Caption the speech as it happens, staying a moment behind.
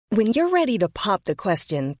When you're ready to pop the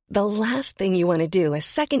question, the last thing you want to do is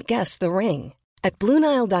second-guess the ring. At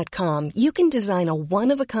BlueNile.com, you can design a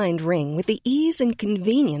one-of-a-kind ring with the ease and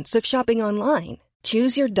convenience of shopping online.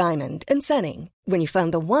 Choose your diamond and setting. When you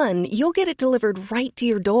find the one, you'll get it delivered right to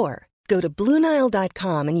your door. Go to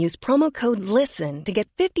BlueNile.com and use promo code LISTEN to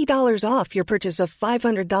get $50 off your purchase of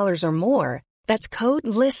 $500 or more. That's code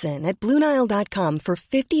LISTEN at BlueNile.com for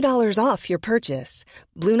 $50 off your purchase.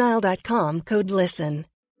 BlueNile.com, code LISTEN.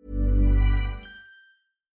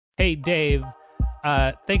 Hey, Dave.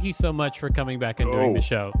 Thank you so much for coming back and doing the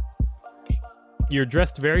show. You're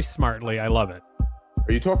dressed very smartly. I love it.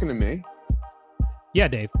 Are you talking to me? Yeah,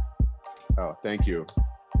 Dave. Oh, thank you.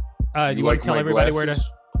 Do you want to tell everybody where to...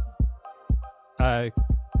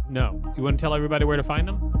 No. You want to tell everybody where to find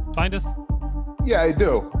them? Find us? Yeah, I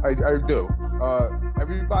do. I do.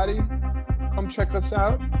 Everybody, come check us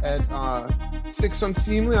out at Six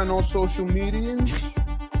Unseemly on all social medias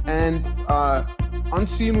and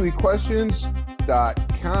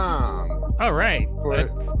unseemlyquestions.com. All right.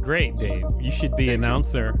 That's great, Dave. You should be an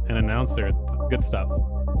announcer. Good stuff.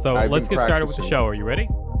 So let's get started with the show. Are you ready?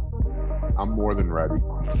 I'm more than ready.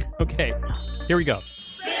 Okay. Here we go.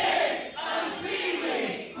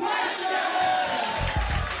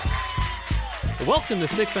 Welcome to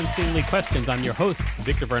Six Unseemly Questions. I'm your host,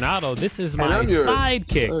 Victor Bernardo. This is my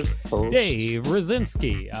sidekick, Dave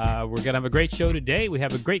Rosinski. We're going to have a great show today. We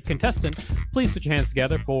have a great contestant. Please put your hands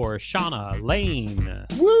together for Shauna Lane.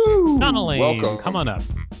 Woo! Shauna Lane, welcome. Come on up.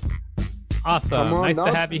 Awesome. Nice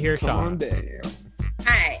to have you here, Shauna.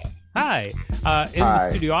 Hi. Hi. In the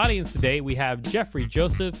studio audience today, we have Jeffrey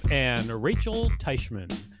Joseph and Rachel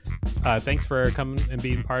Teichman. Thanks for coming and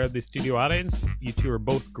being part of the studio audience. You two are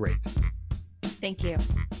both great. Thank you.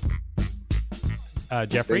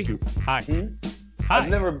 Jeffrey. Thank you. Hi. Hi.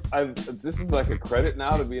 This is like a credit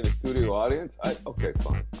now to be in a studio audience. Okay,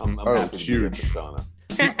 fine. I'm happy to huge. be here for Shauna.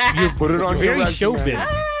 You put it on your very resume. showbiz.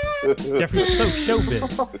 Jeffrey's so showbiz.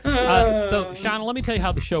 So, Shauna, let me tell you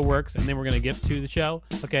how the show works, and then we're going to get to the show.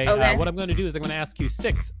 Okay. What I'm going to do is I'm going to ask you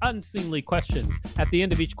 6 unseemly questions. At the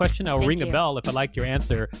end of each question, I'll ring a bell if I like your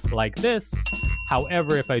answer, like this.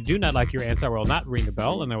 However, if I do not like your answer, I will not ring a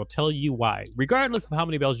bell, and I will tell you why. Regardless of how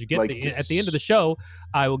many bells you get, at the end of the show,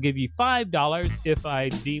 I will give you $5 if I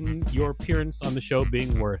deem your appearance on the show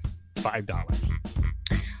being worth $5.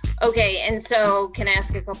 Okay, and so can I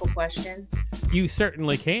ask a couple questions? You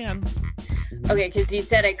certainly can. Okay, because you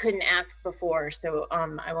said I couldn't ask before, so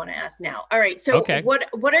I want to ask now. All right, so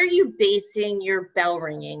what are you basing your bell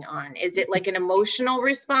ringing on? Is it like an emotional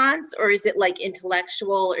response, or is it like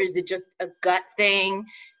intellectual, or is it just a gut thing?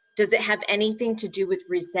 Does it have anything to do with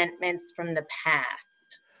resentments from the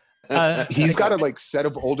past? He's got a set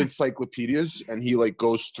of old encyclopedias, and he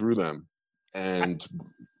goes through them, and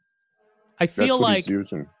I feel that's what he's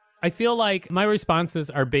using. I feel like my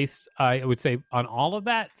responses are based, I would say, on all of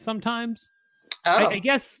that sometimes. Oh. I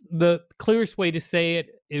guess the clearest way to say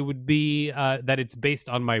it would be that it's based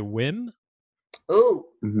on my whim. Ooh.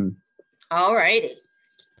 Mm-hmm. All righty.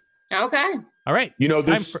 Okay. All right. You know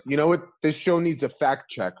what? This show needs a fact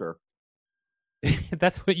checker.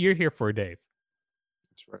 That's what you're here for, Dave.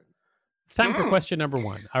 That's right. It's time for question number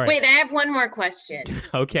 1. All right. Wait, I have one more question.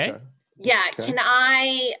 Okay. Yeah. Okay.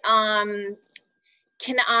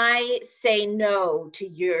 Can I say no to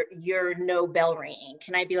your no bell ringing?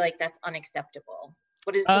 Can I be like, that's unacceptable?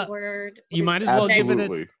 What is the word? You might as well Absolutely.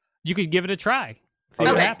 give it you could give it a try. See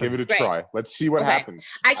what happens. Give it a try. Let's see what happens.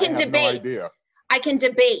 I can debate. No idea. I can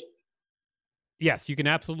debate. Yes, you can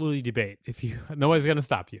absolutely debate. Nobody's going to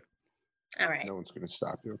stop you. All right. No one's going to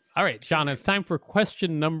stop you. All right, Shauna, it's time for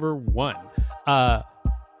question number 1.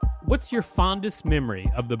 What's your fondest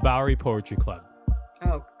memory of the Bowery Poetry Club?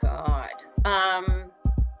 Oh, God.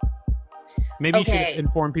 Maybe you should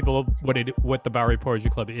inform people what the Bowery Poetry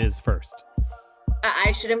Club is first.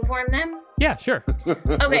 I should inform them? Yeah, sure.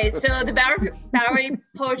 Okay, so the Bowery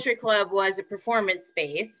Poetry Club was a performance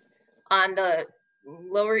space on the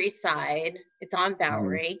Lower East Side. It's on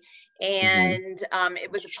Bowery. And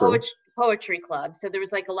it was a poetry club. So there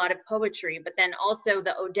was a lot of poetry, but then also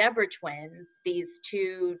the O'Deborah twins, these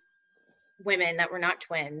 2 women that were not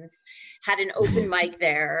twins, had an open mic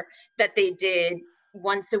there that they did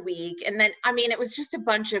once a week. And then, it was just a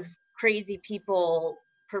bunch of crazy people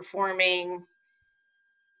performing.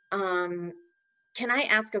 Can I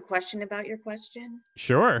ask a question about your question?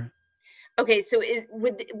 Sure. Okay, so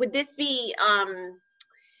would this be a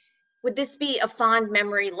fond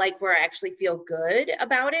memory, where I actually feel good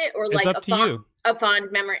about it, or it's up to you. A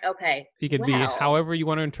fond memory? Okay. It could be however you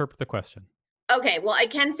want to interpret the question. Okay, well, I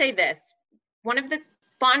can say this. One of the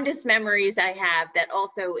fondest memories I have that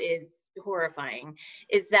also is horrifying,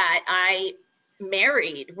 is that I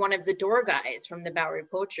married one of the door guys from the Bowery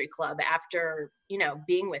Poetry Club after,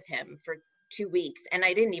 being with him for 2 weeks, and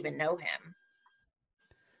I didn't even know him.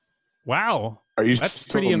 Wow. Are you That's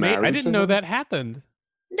pretty amazing. I didn't know that happened.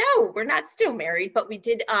 No, we're not still married, but we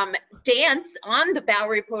did dance on the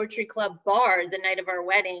Bowery Poetry Club bar the night of our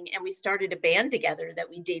wedding, and we started a band together that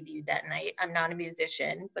we debuted that night. I'm not a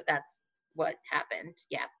musician, but that's what happened.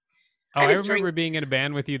 Yeah. Oh, I remember being in a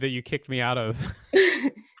band with you that you kicked me out of.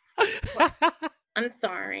 I'm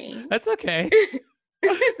sorry. That's okay.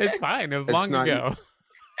 It's fine. It was long ago.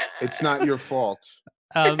 It's not your fault.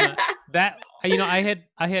 That I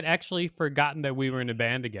had actually forgotten that we were in a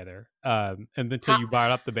band together. And until you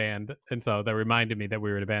brought up the band, and so that reminded me that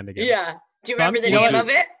we were in a band together. Yeah. Do you remember the name of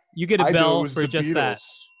it? You get a bell for just Beatles. That.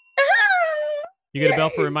 You get a bell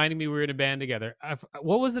for reminding me we were in a band together.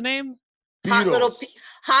 What was the name? Hot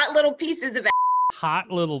little pieces of.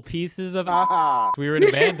 Hot Little Pieces of. We were in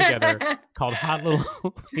a band together called Hot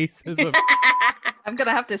Little Pieces of. I'm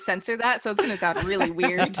gonna have to censor that, so it's gonna sound really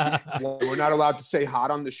weird. We're not allowed to say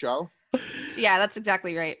hot on the show. Yeah, that's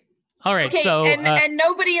exactly right. All right, okay, so and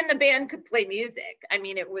nobody in the band could play music. I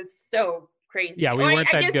mean, it was so crazy. Yeah, we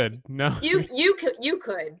weren't that good. No, you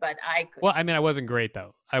could, but I could. Well, I mean, I wasn't great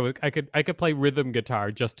though. I could play rhythm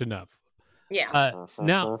guitar just enough. Yeah.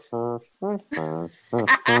 Now.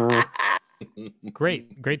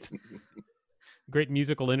 Great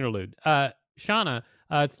musical interlude. Shauna,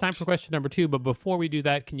 it's time for question number 2, but before we do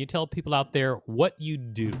that, can you tell people out there what you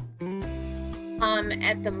do?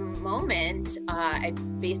 At the moment, I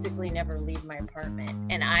basically never leave my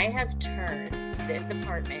apartment, and I have turned this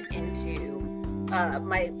apartment into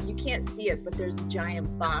you can't see it, but there's a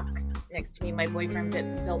giant box next to me. My boyfriend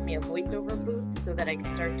built me a voiceover booth so that I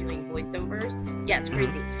could start doing voiceovers. Yeah, it's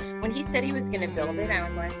crazy. When he said he was going to build it, I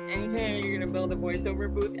was like, anything, you're going to build a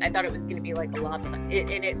voiceover booth? I thought it was going to be like a lot, and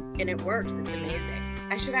it works. It's amazing.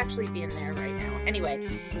 I should actually be in there right now. Anyway,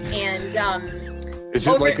 and is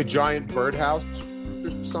it like a giant birdhouse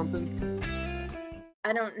or something?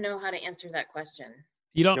 I don't know how to answer that question.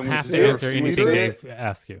 You don't have to answer anything Dave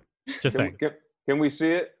asks you. Just saying. Can we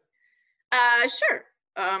see it? Sure.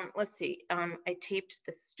 Let's see. I taped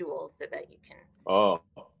the stool so that you can. Oh.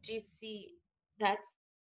 Do you see that's?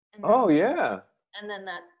 Oh yeah. And then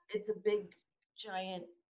it's a big, giant.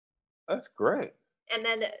 That's great. And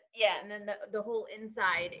then the whole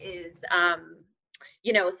inside is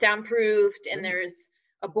soundproofed, and there's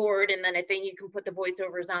a board and then a thing you can put the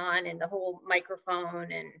voiceovers on, and the whole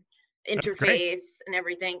microphone and interface and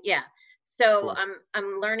everything. Yeah. So cool.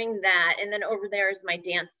 I'm learning that, and then over there is my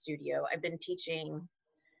dance studio. I've been teaching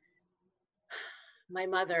my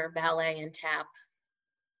mother ballet and tap.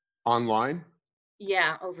 Online?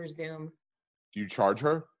 Yeah, over Zoom. Do you charge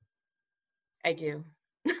her? I do.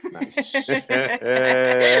 Nice. Gotta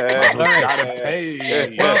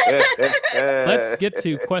pay. Well, let's get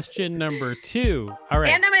to question number 2. All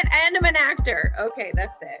right. And I'm an actor. Okay,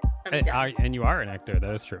 that's it. And you are an actor.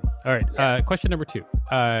 That is true. All right. Yeah. Question number 2.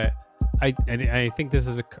 I think this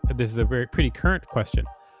is a pretty current question.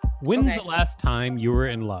 When's the last time you were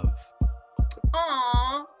in love?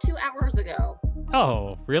 Aw, 2 hours ago.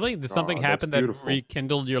 Oh, really? Did something happen that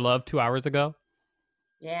rekindled your love 2 hours ago?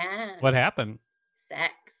 Yeah. What happened?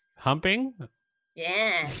 Sex. Humping?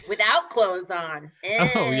 Yeah, without clothes on.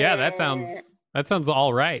 Oh yeah, that sounds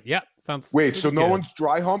all right. Yep, sounds. Wait, so no one's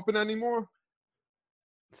dry humping anymore?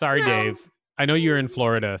 Sorry, no. Dave. I know you're in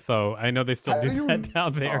Florida, so I know they still do that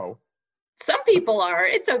down there. Oh. Some people are.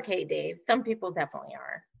 It's okay, Dave. Some people definitely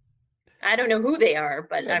are. I don't know who they are,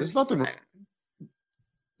 but there's nothing.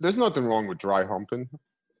 There's nothing wrong with dry humping.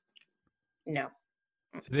 No.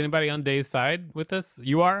 Is anybody on Dave's side with this?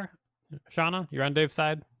 You are, Shauna? You're on Dave's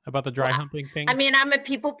side about the dry humping thing? I mean, I'm a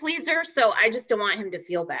people pleaser, so I just don't want him to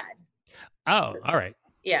feel bad. Oh, all right.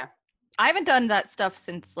 Yeah. I haven't done that stuff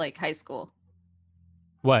since like high school.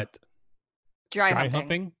 What? Dry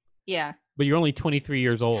humping? Yeah. But you're only 23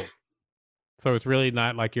 years old. So it's really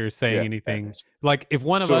not like you're saying anything. Like if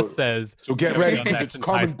one of us says, "So get ready because it's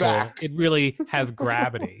coming back," it really has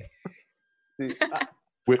gravity.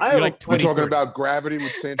 We're talking about gravity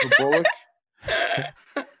with Sandra Bullock.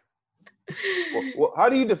 Well, how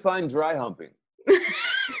do you define dry humping?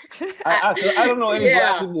 I don't know any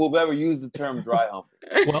black people who've ever used the term dry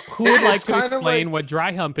humping. Well, who would like to explain what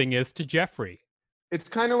dry humping is to Jeffrey? It's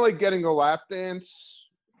kind of like getting a lap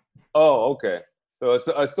dance. Oh, okay.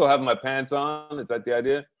 So I still have my pants on. Is that the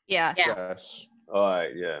idea? Yeah. Yes. All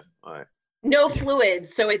right. Yeah. All right. No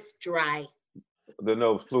fluids, so it's dry. The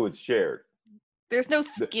no fluids shared. There's no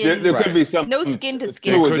skin. There could be some no skin to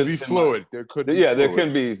skin. There could be fluid. There could be there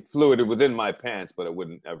could be fluid within my pants, but it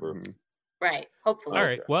wouldn't ever. Right. Hopefully. All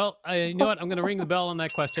right. Well, you know what? I'm going to ring the bell on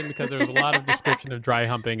that question because there's a lot of description of dry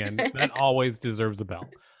humping, and that always deserves a bell.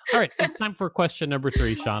 All right. It's time for question number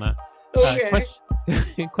 3, Shauna. Okay.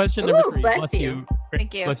 Question number 3. Bless you.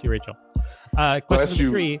 Thank you. Bless you, Rachel. Bless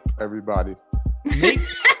Question you, number 3. everybody.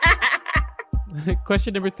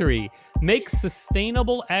 Question number 3. Make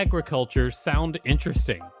sustainable agriculture sound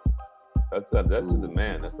interesting. That's a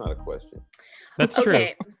demand. That's not a question. That's true.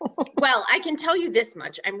 Okay. Well, I can tell you this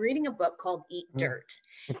much. I'm reading a book called Eat Dirt.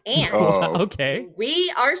 And Okay.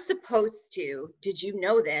 we are supposed to, did you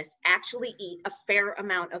know this, actually eat a fair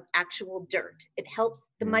amount of actual dirt. It helps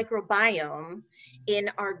the microbiome in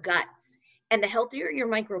our guts. And the healthier your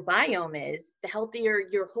microbiome is, the healthier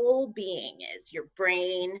your whole being is. Your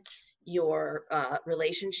brain, your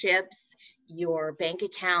relationships, your bank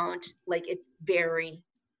account. Like, it's very,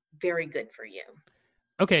 very good for you.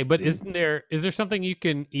 Okay, but is there something you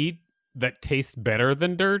can eat that tastes better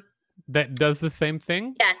than dirt that does the same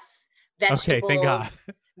thing? Yes. Vegetables. Okay, thank God.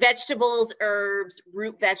 Vegetables, herbs,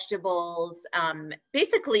 root vegetables,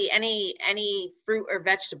 basically any fruit or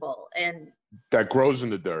vegetable and that grows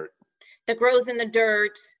in the dirt. But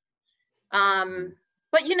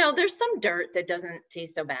there's some dirt that doesn't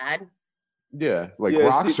taste so bad. Yeah,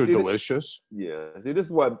 rocks are delicious. Yeah, see, this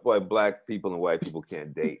is why black people and white people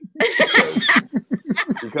can't date.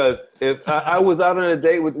 Because if I was out on a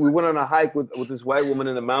date we went on a hike with this white woman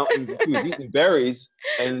in the mountains. She was eating berries,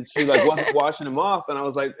 and she wasn't washing them off. And I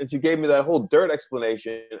was like, and she gave me that whole dirt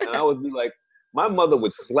explanation, and I would be like, my mother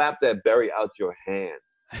would slap that berry out your hand.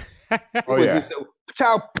 Oh yeah, say,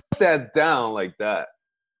 child, put that down like that.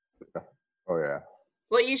 Oh yeah.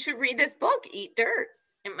 Well, you should read this book, Eat Dirt.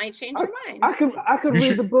 It might change your mind. I could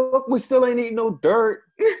read the book. We still ain't eating no dirt.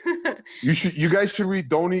 You guys should read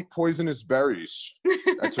Don't Eat Poisonous Berries.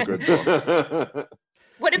 That's a good book.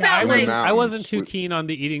 What about I wasn't too keen on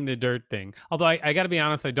the eating the dirt thing. Although I got to be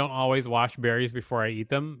honest, I don't always wash berries before I eat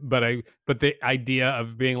them. But the idea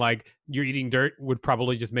of being like you're eating dirt would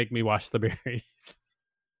probably just make me wash the berries.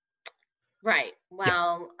 Right.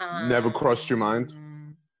 Well, never crossed your mind?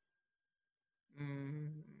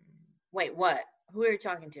 Wait, what? Who are you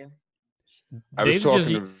talking to? Dave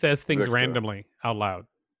just says things randomly out loud.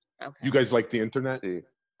 Okay. You guys like the internet? See,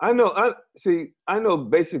 I know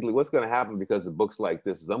basically what's going to happen because of books like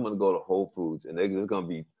this is I'm going to go to Whole Foods and there's going to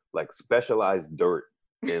be like specialized dirt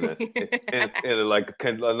in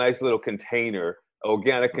a nice little container,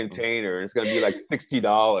 organic container, and it's going to be like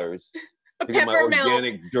 $60 to get my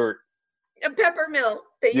organic dirt. A peppermill.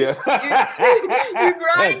 Yeah. You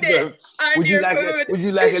grind it on your food. Would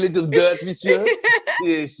you like a little dirt, monsieur?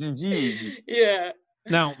 Yes, indeed. Yeah.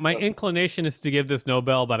 Now, my inclination is to give this no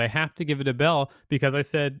bell, but I have to give it a bell because I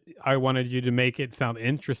said I wanted you to make it sound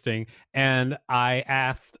interesting, and I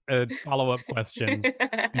asked a follow-up question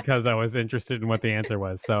because I was interested in what the answer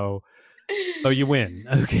was. So you win.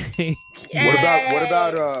 Okay.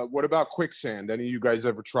 What about quicksand? Any of you guys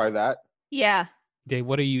ever try that? Yeah. Dave,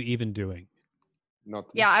 what are you even doing?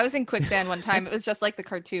 Nothing. Yeah, I was in quicksand one time. It was just like the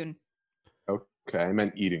cartoon. Okay, I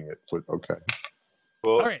meant eating it. But okay.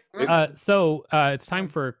 Well, all right. So it's time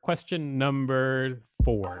for question number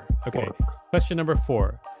 4. Okay. Question number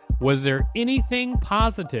 4. Was there anything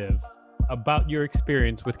positive about your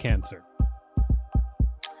experience with cancer?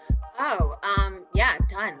 Oh, yeah,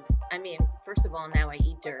 tons. I mean, first of all, now I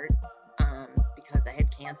eat dirt because I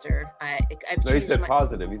had cancer. He said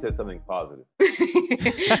positive. He said something positive.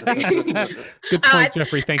 Good point,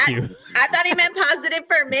 Jeffrey. Thank you. I thought he meant positive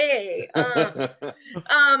for me.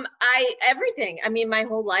 Everything. I mean, my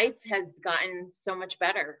whole life has gotten so much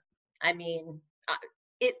better. I mean,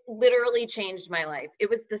 it literally changed my life. It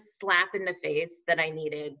was the slap in the face that I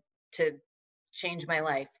needed to change my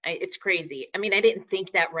life. It's crazy. I mean, I didn't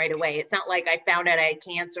think that right away. It's not like I found out I had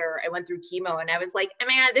cancer. I went through chemo and I was like,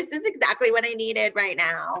 man, this is exactly what I needed right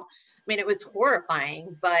now. I mean, it was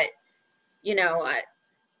horrifying, but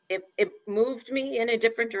it moved me in a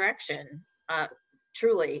different direction,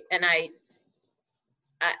 truly. And I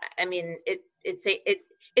mean,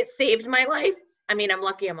 it saved my life. I mean, I'm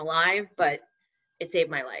lucky I'm alive, but it saved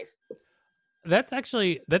my life. That's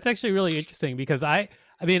actually really interesting because I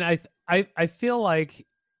feel like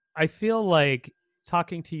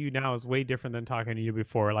talking to you now is way different than talking to you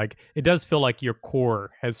before. Like it does feel like your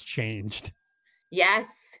core has changed. Yes,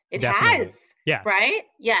 it Definitely. has. Yeah. Right?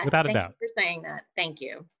 Yes. Without a Thank doubt. you for saying that. Thank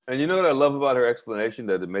you. And you know what I love about her explanation,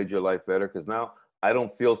 that it made your life better? Because now I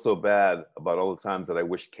don't feel so bad about all the times that I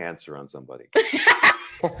wished cancer on somebody.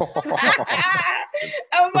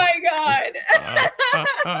 Oh my God.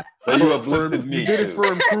 You uplifted me. You did it for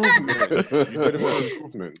improvement.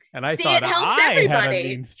 And I See, thought it helps I had a everybody.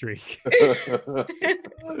 mean streak.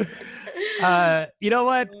 You know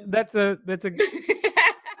what? That's a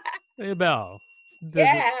Belle.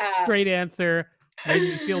 Yeah. Great answer. Made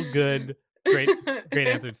me feel good. Great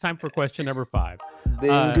answer. It's time for question number 5.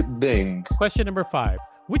 Ding. Question number 5.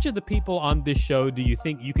 Which of the people on this show do you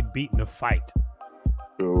think you could beat in a fight?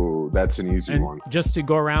 Oh, that's an easy one. Just to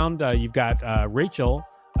go around, you've got Rachel.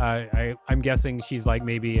 I'm guessing she's like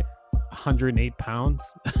maybe 108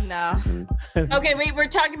 pounds. No. Okay, wait, we're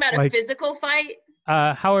talking about a physical fight?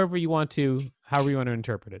 However you want to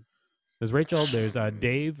interpret it. There's Rachel, there's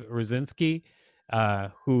Dave Rosinski,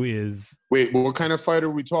 who is... Wait, what kind of fight are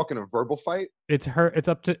we talking? A verbal fight? It's her.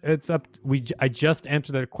 I just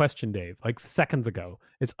answered that question, Dave, like seconds ago.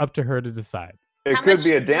 It's up to her to decide. It could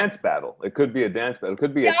be a dance battle. It could be a tap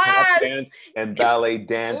dance and ballet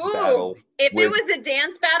dance battle. If it was a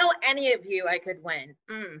dance battle, any of you, I could win.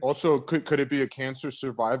 Also, could it be a cancer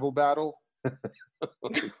survival battle?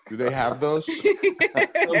 Do they have those?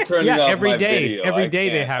 Every day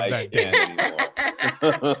they have that dance.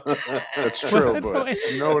 That's true, but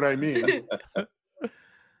you know what I mean.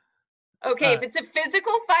 Okay, if it's a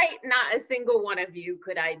physical fight, not a single one of you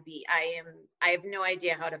could I beat. I have no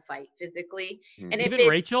idea how to fight physically. And even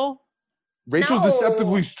Rachel's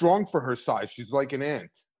deceptively strong for her size. She's like an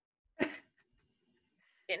ant.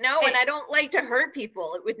 No, and I don't like to hurt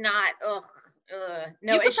people. It would not.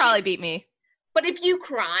 No, you could probably beat me. But if you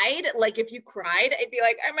cried, I'd be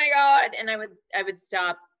like, oh my God, and I would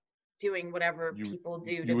stop doing whatever people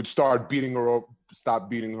do. You would stop beating her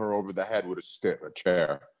over the head with a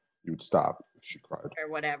chair. You would stop if she cried. Or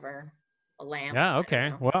whatever. A lamp. Yeah,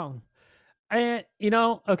 okay. Well,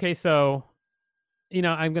 so,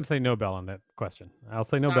 I'm going to say no Belle on that question. I'll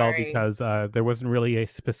say no Belle because there wasn't really a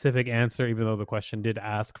specific answer, even though the question did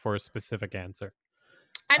ask for a specific answer.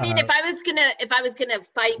 I mean, if I was gonna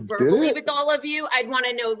fight verbally with all of you, I'd want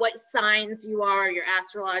to know what signs you are, your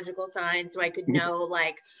astrological signs, so I could know,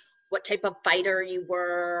 like, what type of fighter you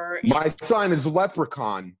were. My sign is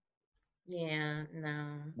leprechaun. Yeah, no.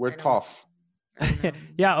 We're tough.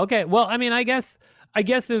 Yeah, okay. Well, I mean, I guess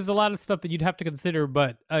there's a lot of stuff that you'd have to consider,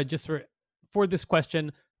 but just for this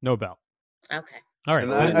question, no Belle. Okay. All right.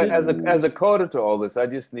 And as a coda to all this, I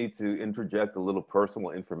just need to interject a little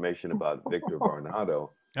personal information about Victor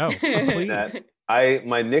Varnado. Oh, please.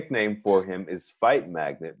 My nickname for him is Fight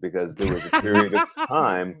Magnet because there was a period of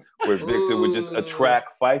time where Victor would just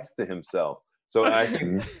attract fights to himself. So I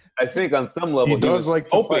think on some level he was like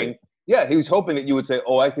hoping. Yeah, he was hoping that you would say,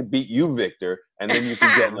 "Oh, I could beat you, Victor," and then you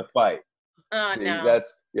could get in a fight. Oh, no.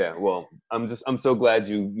 Well, I'm so glad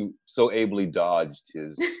you so ably dodged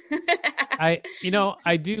his. I'm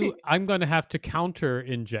going to have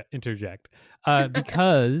to interject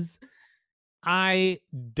because I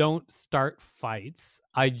don't start fights.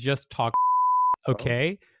 I just talk.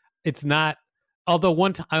 Okay, it's not. Although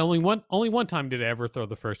only one time did I ever throw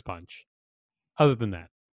the first punch. Other than that,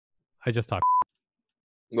 I just talk.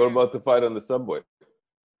 What about the fight on the subway?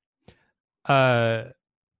 I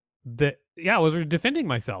was defending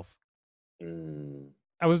myself.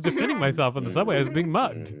 I was defending myself on the subway. I was being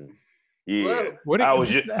mugged. Yeah, I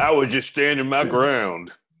was just standing my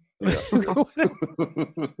ground. Yeah.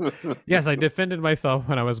 Yes, I defended myself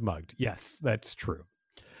when I was mugged. Yes, that's true.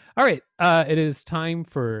 All right, it is time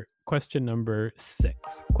for question number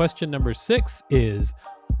 6. Question number 6 is,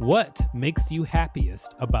 what makes you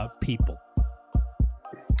happiest about people?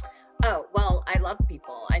 Oh, well, I love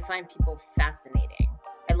people. I find people fascinating.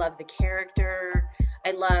 I love the character.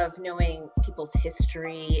 I love knowing people's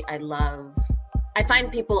history. I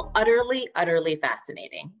find people utterly, utterly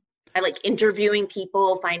fascinating. I like interviewing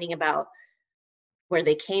people, finding about where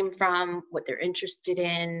they came from, what they're interested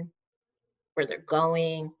in, where they're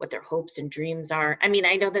going, what their hopes and dreams are. I mean,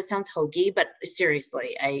 I know that sounds hokey, but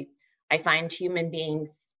seriously, I find human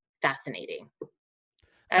beings fascinating.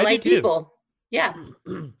 I like people. Yeah.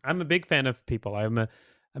 I'm a big fan of people. I'm a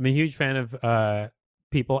huge fan of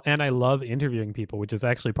people, and I love interviewing people, which is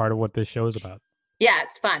actually part of what this show is about. Yeah,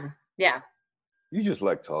 it's fun. Yeah. You just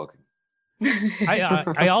like talking.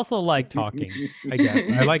 I also like talking. I guess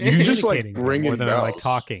I like you just like ringing more than bells. I like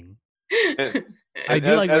talking. I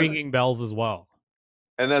do like ringing bells as well.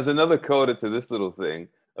 And as another coda to this little thing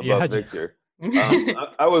about Victor,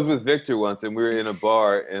 I was with Victor once, and we were in a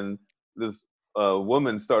bar, and this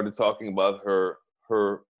woman started talking about her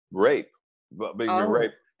rape, about being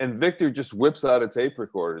raped. And Victor just whips out a tape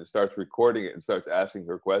recorder and starts recording it and starts asking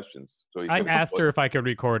her questions. So I asked her if I could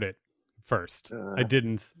record it first. I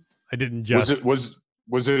didn't just. Was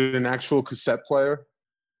it an actual cassette player?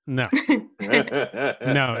 No.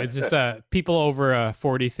 No, it's just people over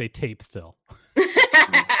 40 say tape still.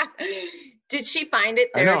 Did she find it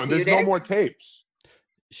I know, there's no more tapes.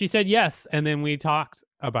 She said yes, and then we talked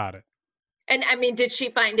about it. And I mean, did she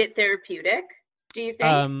find it therapeutic? Do you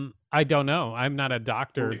think? I don't know. I'm not a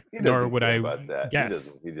doctor, nor would I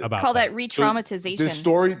guess about Call that re-traumatization. This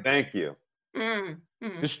story. Thank you.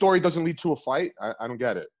 This story doesn't lead to a fight. I don't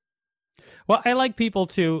get it. Well, I like people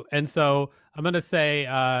too, and so I'm gonna say,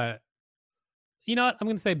 you know what? I'm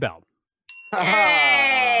gonna say bell.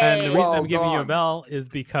 And the reason I'm giving you a bell is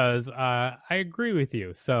because I agree with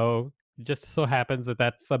you. So just so happens that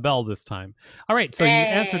that's a bell this time. All right. So you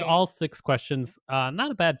answered all 6 questions.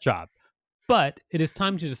 Not a bad job. But it is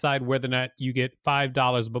time to decide whether or not you get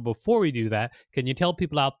 $5. But before we do that, can you tell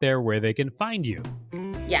people out there where they can find you?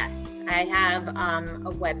 Yes. I have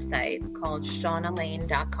a website called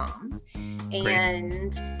shawnalane.com.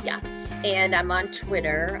 And and I'm on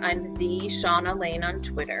Twitter. I'm the Shauna Lane on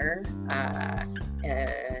Twitter.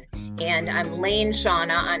 And I'm Lane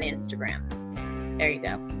Shauna on Instagram. There you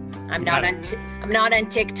go. I'm not on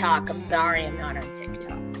TikTok. I'm sorry, I'm not on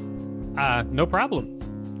TikTok. No problem.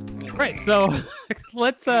 All right, so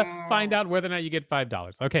let's find out whether or not you get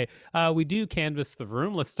 $5. Okay, we do canvass the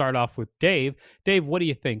room. Let's start off with Dave. Dave, what do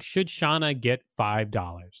you think? Should Shauna get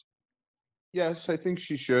 $5? Yes, I think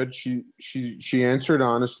she should. She answered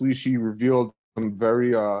honestly. She revealed some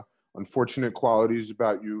very unfortunate qualities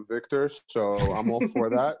about you, Victor. So I'm all for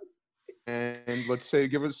that. And let's say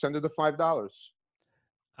send her the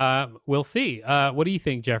 $5. We'll see. What do you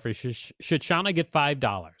think, Jeffrey? Should Shauna get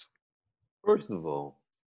 $5? First of all,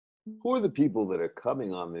 who are the people that are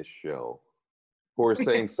coming on this show who are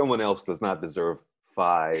saying someone else does not deserve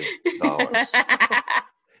 $5?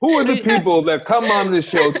 Who are the people that come on this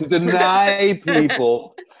show to deny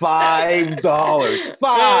people $5?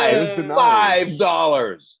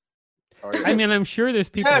 $5. Oh, yeah. I mean, I'm sure there's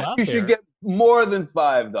people out you there. should get more than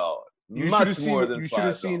 $5. You should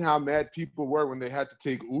have seen how mad people were when they had to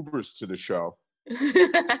take Ubers to the show.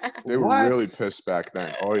 They were really pissed back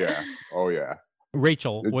then. Oh yeah.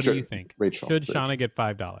 Rachel, what do you think? Should Shauna get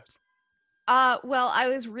 $5? Well, I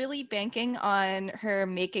was really banking on her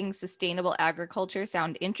making sustainable agriculture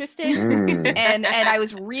sound interesting. And I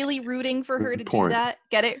was really rooting for her to do that.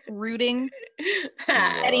 Get it? Rooting.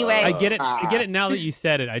 Anyway. I get it now that you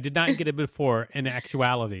said it. I did not get it before in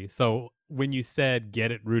actuality. So when you said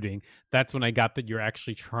get it rooting, that's when I got that you're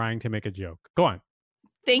actually trying to make a joke. Go on.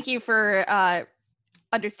 Thank you for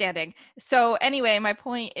understanding. So anyway, my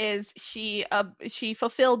point is she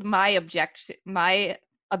fulfilled my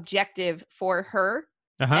objective for her.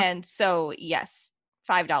 And so yes,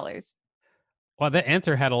 $5. Well, that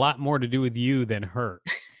answer had a lot more to do with you than her.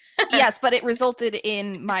 Yes, but it resulted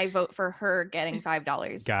in my vote for her getting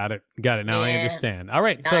 $5. Got it. Now I understand. All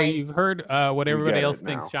right. Nice. So you've heard what everybody else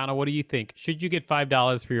thinks. Shauna, what do you think? Should you get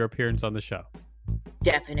 $5 for your appearance on the show?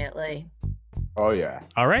 Definitely. Oh yeah.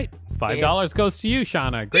 All right. $5 goes to you,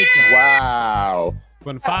 Shauna. Great job. Wow.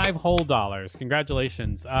 Won $5 whole.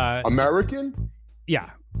 Congratulations. American?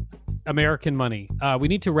 Yeah. American money. We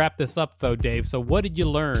need to wrap this up though, Dave. So what did you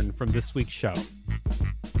learn from this week's show?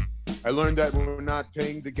 I learned that we're not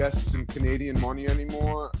paying the guests in Canadian money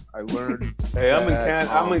anymore. I learned Hey,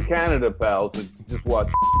 I'm in Canada, pal, so just watch.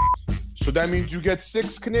 So that means you get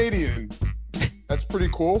 6 Canadian. That's pretty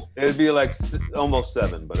cool. It'd be like almost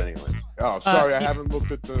 7, but anyway. Oh, sorry, I haven't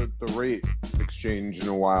looked at the rate exchange in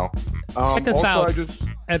a while. Check us out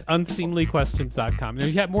at unseemlyquestions.com. Now,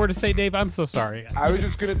 you have more to say, Dave? I'm so sorry. I was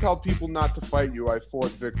just going to tell people not to fight you. I fought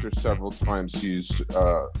Victor several times. He's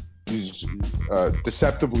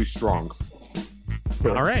deceptively strong.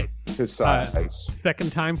 All right. His size.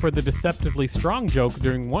 Second time for the deceptively strong joke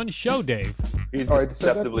during one show, Dave. He's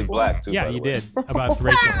deceptively black, too. Yeah, you did. About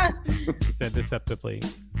Rachel. You said deceptively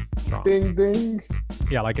strong. Ding, ding.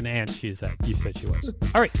 Yeah, like an ant, you said she was.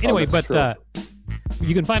 All right. Anyway,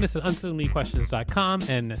 you can find us at unseemlyquestions.com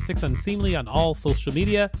and 6 Unseemly on all social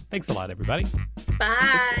media. Thanks a lot, everybody.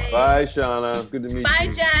 Bye. Bye, Shauna. Good to meet you.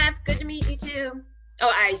 Bye, Jeff. Good to meet you, too.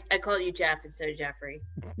 Oh, I call you Jeff instead of Jeffrey.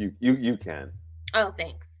 You can. Oh,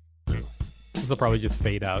 thanks. This will probably just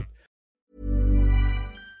fade out.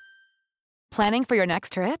 Planning for your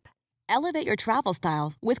next trip? Elevate your travel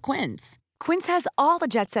style with Quince. Quince has all the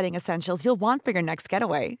jet-setting essentials you'll want for your next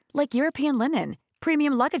getaway, like European linen,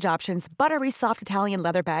 premium luggage options, buttery soft Italian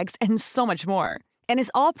leather bags, and so much more. And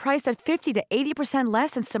is all priced at 50 to 80%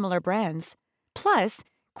 less than similar brands. Plus,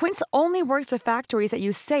 Quince only works with factories that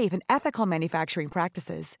use safe and ethical manufacturing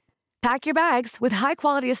practices. Pack your bags with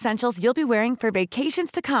high-quality essentials you'll be wearing for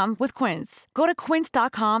vacations to come with Quince. Go to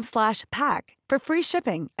quince.com/pack for free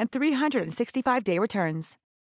shipping and 365-day returns.